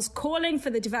farms, calling for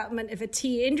the development of a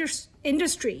tea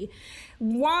industry.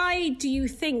 Why do you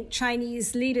think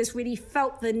Chinese leaders really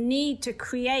felt the need to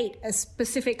create a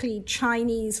specifically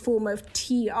Chinese form of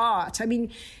tea art? I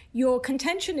mean, your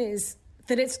contention is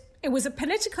that it was a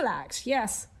political act,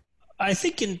 yes. I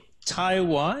think in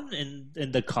Taiwan,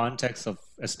 in the context of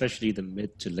especially the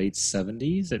mid to late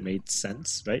 70s, it made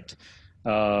sense, right?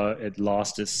 It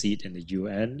lost its seat in the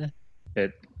UN.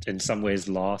 It, in some ways,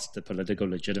 lost the political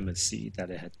legitimacy that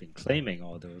it had been claiming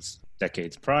all those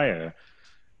decades prior.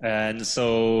 And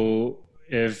so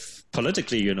if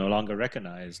politically you're no longer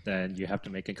recognized, then you have to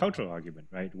make a cultural argument,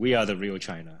 right? We are the real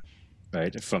China,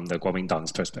 right, from the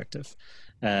Kuomintang's perspective.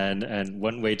 And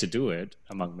one way to do it,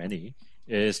 among many,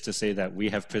 is to say that we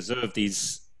have preserved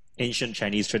these ancient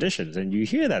Chinese traditions. And you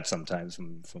hear that sometimes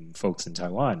from folks in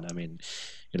Taiwan. I mean,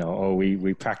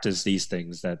 we practice these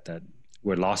things that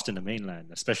were lost in the mainland,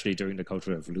 especially during the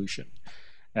Cultural Revolution.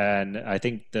 And I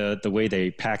think the way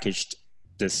they packaged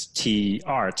this tea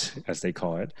art, as they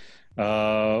call it,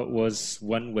 was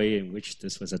one way in which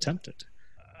this was attempted.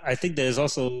 I think there's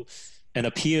also an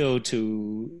appeal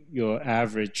to your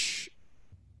average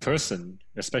person,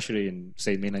 especially in,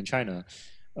 say, mainland China,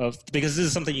 because this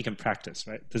is something you can practice,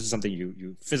 right? This is something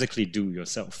you physically do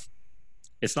yourself.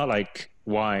 It's not like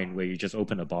wine where you just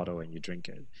open a bottle and you drink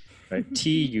it, right?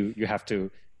 Tea, you have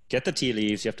to get the tea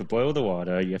leaves, you have to boil the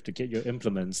water, you have to get your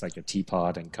implements like your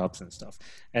teapot and cups and stuff,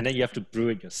 and then you have to brew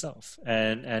it yourself.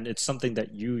 And it's something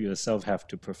that you yourself have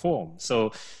to perform.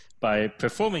 So by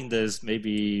performing this,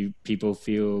 maybe people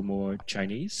feel more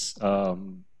Chinese.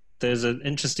 There's an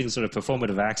interesting sort of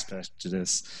performative aspect to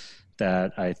this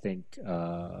that I think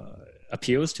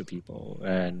appeals to people,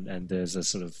 and there's a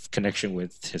sort of connection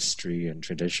with history and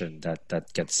tradition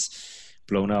that gets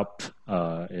blown up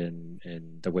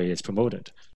in the way it's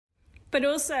promoted. But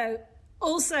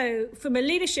also from a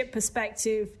leadership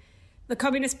perspective, the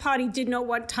Communist Party did not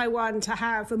want Taiwan to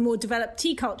have a more developed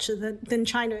tea culture than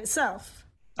China itself.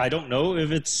 I don't know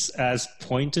if it's as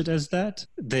pointed as that.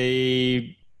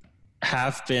 They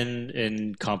have been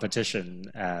in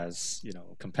competition as,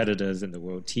 competitors in the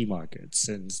world tea market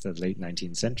since the late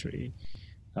 19th century,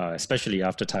 especially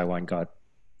after Taiwan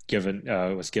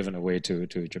was given away to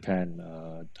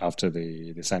Japan after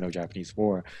the Sino-Japanese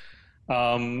War.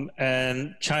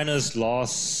 And China's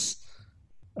loss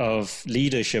of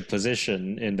leadership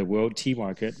position in the world tea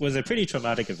market was a pretty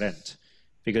traumatic event,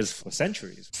 because for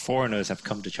centuries, foreigners have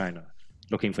come to China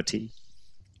looking for tea.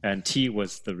 And tea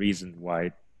was the reason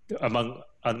why, among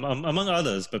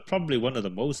others, but probably one of the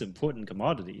most important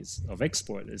commodities of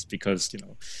export, is because,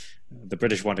 the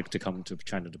British wanted to come to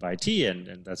China to buy tea,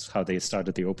 and that's how they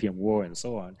started the Opium War and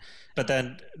so on. But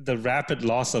then the rapid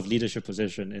loss of leadership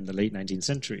position in the late 19th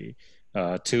century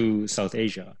to South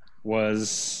Asia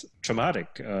was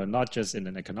traumatic, not just in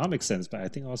an economic sense, but I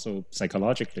think also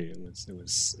psychologically.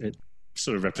 It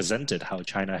sort of represented how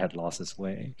China had lost its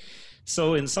way.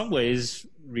 So in some ways,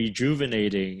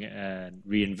 rejuvenating and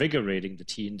reinvigorating the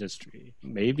tea industry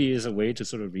maybe is a way to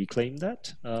sort of reclaim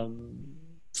that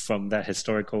from that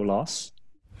historical loss.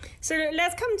 So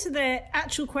let's come to the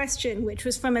actual question, which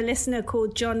was from a listener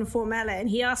called John Formella, and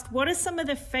he asked, what are some of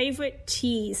the favorite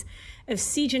teas of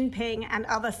Xi Jinping and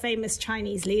other famous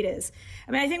Chinese leaders?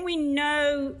 I mean, I think we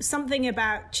know something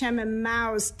about Chairman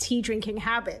Mao's tea drinking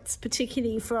habits,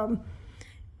 particularly from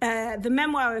the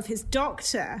memoir of his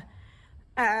doctor.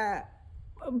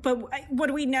 But what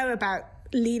do we know about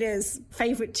leaders'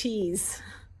 favorite teas?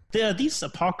 There are these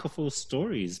apocryphal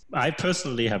stories. I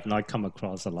personally have not come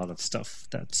across a lot of stuff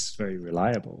that's very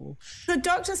reliable. The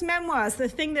doctor's memoirs, the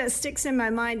thing that sticks in my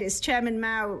mind is Chairman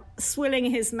Mao swilling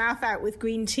his mouth out with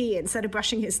green tea instead of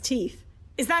brushing his teeth.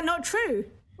 Is that not true?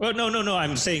 Well, no.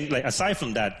 I'm saying, like, aside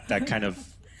from that kind of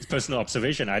personal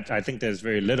observation, I think there's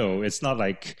very little. It's not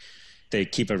like they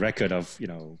keep a record of,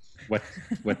 what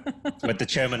the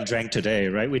chairman drank today,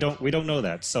 right? We don't know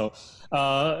that. So,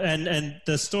 and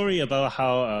the story about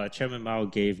how Chairman Mao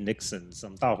gave Nixon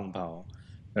some dao hong pao,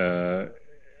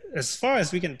 as far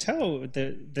as we can tell,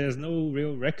 there's no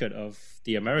real record of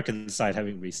the American side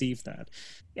having received that.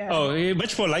 Yeah. Oh,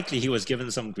 much more likely he was given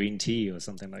some green tea or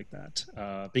something like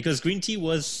that, because green tea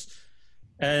was,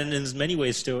 and in many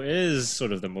ways still is,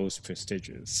 sort of the most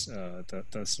prestigious,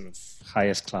 the sort of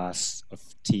highest class of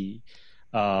tea.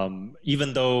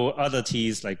 Even though other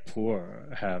teas like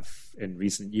pu'er have in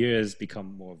recent years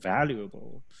become more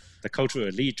valuable, the cultural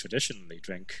elite traditionally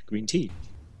drank green tea.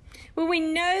 Well, we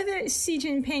know that Xi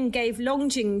Jinping gave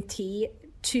Longjing tea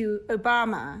to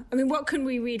Obama. I mean, what can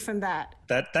we read from that?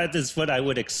 That is what I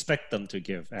would expect them to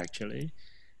give, actually.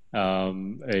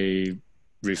 A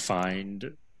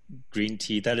refined green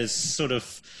tea that is sort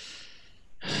of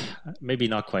maybe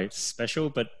not quite special,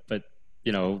 but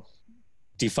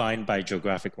defined by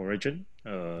geographic origin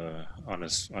on a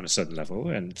certain level.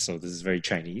 And so this is very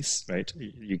Chinese, right?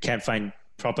 You can't find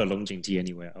proper Longjing tea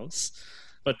anywhere else.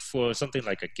 But for something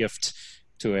like a gift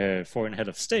to a foreign head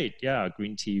of state, yeah,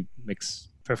 green tea makes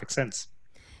perfect sense.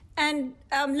 And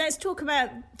let's talk about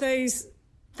those.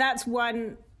 That's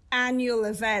one annual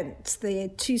event,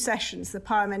 the 2 sessions, the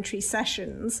parliamentary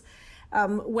sessions,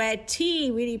 where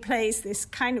tea really plays this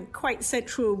kind of quite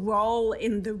central role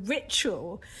in the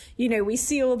ritual. You know, we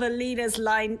see all the leaders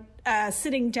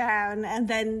sitting down and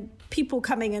then people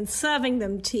coming and serving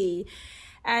them tea.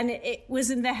 And it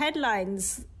was in the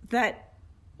headlines that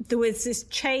there was this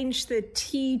change, the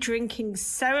tea drinking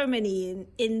ceremony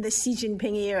in the Xi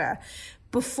Jinping era.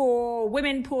 Before,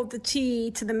 women poured the tea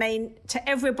to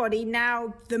everybody.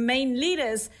 Now the main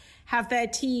leaders have their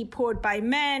tea poured by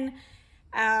men.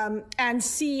 And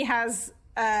Xi is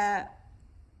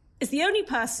the only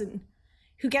person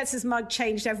who gets his mug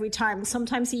changed every time.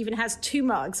 Sometimes he even has 2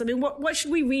 mugs. I mean, what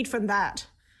should we read from that?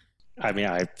 I mean,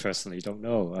 I personally don't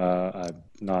know. I'm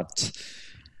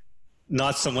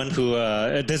not someone who,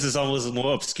 this is almost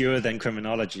more obscure than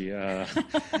criminology,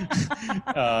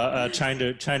 trying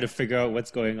to figure out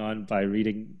what's going on by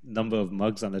reading number of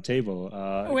mugs on the table.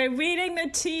 We're reading the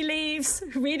tea leaves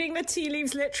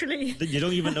literally. You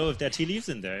don't even know if there are tea leaves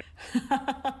in there.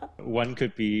 One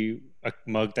could be a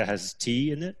mug that has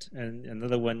tea in it, and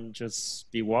another one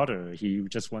just be water. He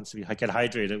just wants to get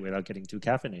hydrated without getting too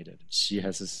caffeinated. She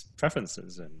has his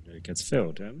preferences, and it gets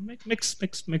filled.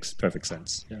 Makes perfect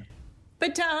sense, yeah.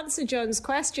 But to answer John's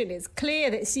question, it's clear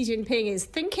that Xi Jinping is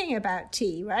thinking about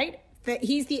tea, right? That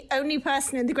he's the only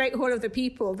person in the Great Hall of the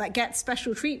People that gets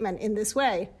special treatment in this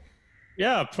way.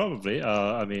 Yeah, probably.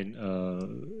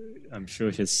 I'm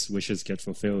sure his wishes get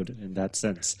fulfilled in that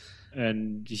sense.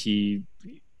 And he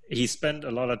spent a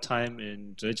lot of time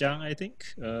in Zhejiang, I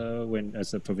think, when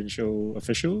as a provincial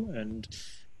official, and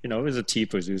it's a tea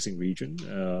producing region.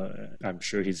 I'm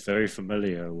sure he's very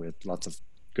familiar with lots of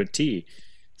good tea.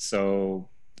 So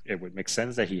it would make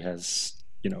sense that he has,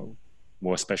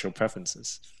 more special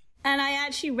preferences. And I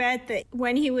actually read that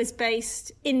when he was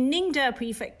based in Ningde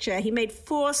Prefecture, he made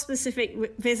 4 specific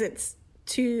visits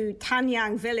to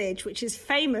Tanyang village, which is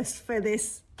famous for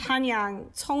this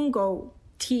Tanyang Conggo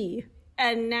tea.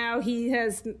 And now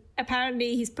he's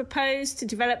proposed to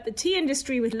develop the tea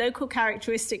industry with local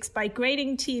characteristics by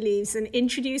grading tea leaves and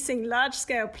introducing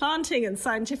large-scale planting and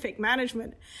scientific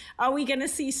management. Are we going to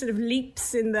see sort of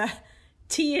leaps in the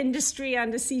tea industry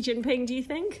under Xi Jinping, do you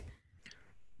think?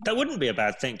 That wouldn't be a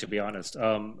bad thing, to be honest.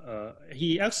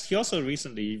 He also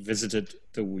recently visited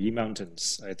the Wuyi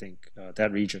Mountains, I think,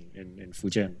 that region in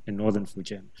Fujian, in northern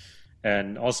Fujian,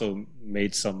 and also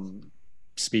made some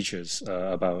speeches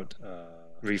about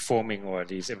reforming or at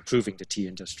least improving the tea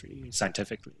industry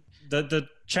scientifically. The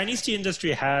Chinese tea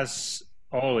industry has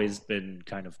always been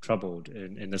kind of troubled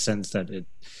in the sense that it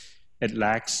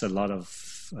lacks a lot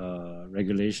of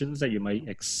regulations that you might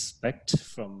expect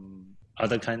from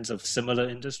other kinds of similar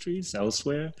industries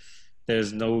elsewhere.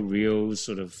 There's no real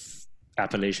sort of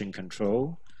appellation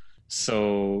control.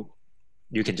 So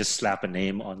you can just slap a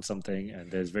name on something and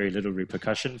there's very little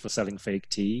repercussion for selling fake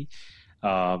tea.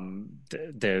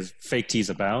 There's fake teas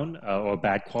abound, or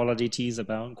bad quality teas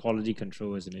abound. Quality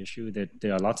control is an issue.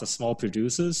 There are lots of small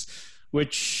producers,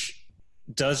 which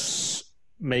does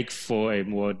make for a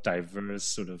more diverse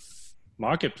sort of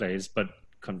marketplace, but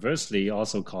conversely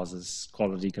also causes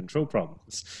quality control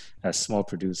problems, as small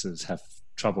producers have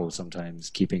trouble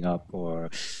sometimes keeping up or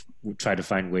try to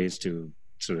find ways to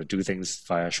sort of do things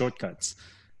via shortcuts.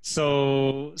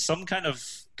 So some kind of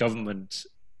government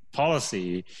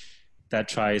policy that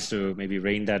tries to maybe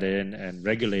rein that in and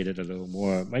regulate it a little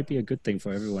more might be a good thing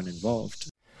for everyone involved.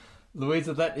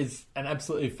 Louisa, that is an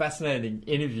absolutely fascinating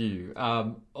interview.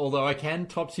 Although I can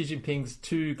top Xi Jinping's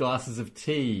 2 glasses of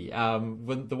tea.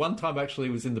 When the one time actually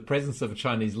was in the presence of a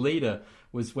Chinese leader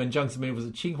was when Jiang Zemin was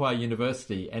at Tsinghua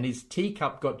University, and his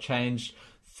teacup got changed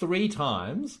 3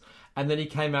 times, and then he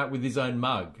came out with his own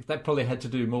mug. That probably had to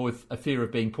do more with a fear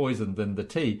of being poisoned than the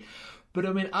tea. But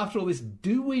I mean, after all this,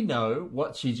 do we know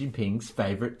what Xi Jinping's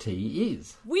favourite tea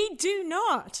is? We do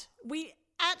not. We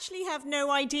actually have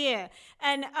no idea.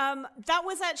 And that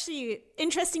was actually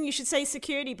interesting you should say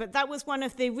security, but that was one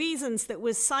of the reasons that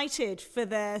was cited for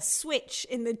the switch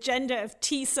in the gender of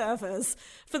tea servers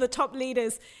for the top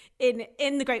leaders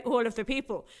in the Great Hall of the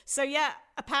People. So yeah,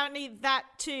 apparently that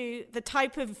too, the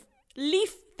type of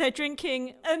leaf they're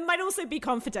drinking, might also be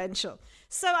confidential.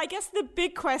 So I guess the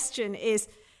big question is,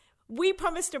 we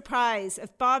promised a prize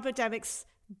of Barbara Demick's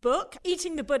book,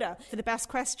 Eating the Buddha, for the best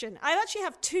question. I actually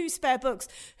have 2 spare books.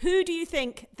 Who do you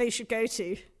think they should go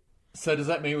to? So does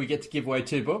that mean we get to give away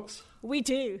 2 books? We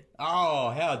do. Oh,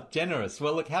 how generous.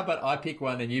 Well, look, how about I pick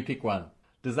one and you pick one?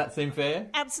 Does that seem fair?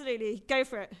 Absolutely. Go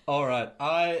for it. All right.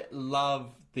 I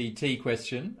love the tea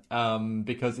question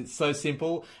because it's so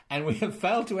simple and we have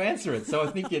failed to answer it. So I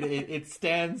think it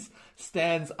stands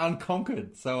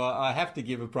unconquered. So I have to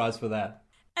give a prize for that.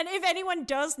 And if anyone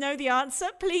does know the answer,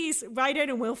 please write in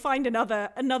and we'll find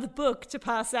another book to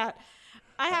pass out.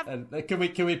 Can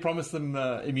we promise them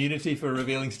immunity for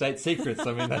revealing state secrets?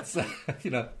 I mean, that's,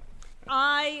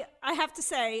 I have to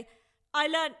say, I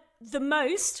learned the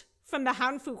most from the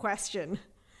Hanfu question.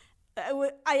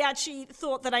 I actually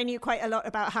thought that I knew quite a lot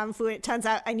about Hanfu. It turns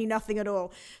out I knew nothing at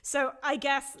all. So I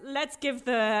guess let's give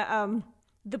the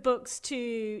books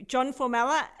to John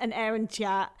Formella and Aaron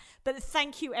Jia. But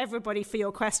thank you, everybody, for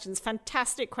your questions.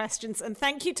 Fantastic questions. And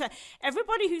thank you to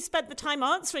everybody who spent the time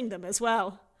answering them as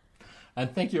well.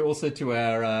 And thank you also to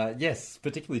our,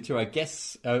 particularly to our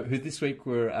guests, who this week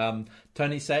were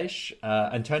Tony Seish,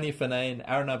 Antonia Fanane,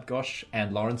 Arunab Ghosh,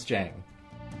 and Lawrence Zhang.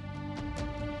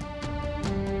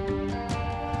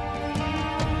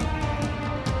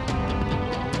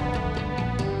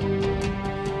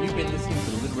 You've been listening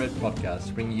to the Little Red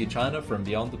Podcast, bringing you China from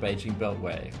beyond the Beijing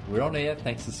Beltway. We're on air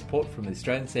thanks to support from the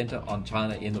Australian Centre on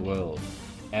China in the World.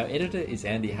 Our editor is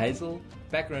Andy Hazel,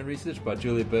 background research by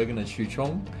Julia Bergen and Xu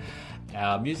Chong.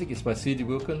 Our music is by Sudie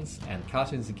Wilkins, and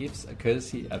cartoons and gifs are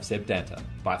courtesy of Seb Danta.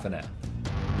 Bye for now.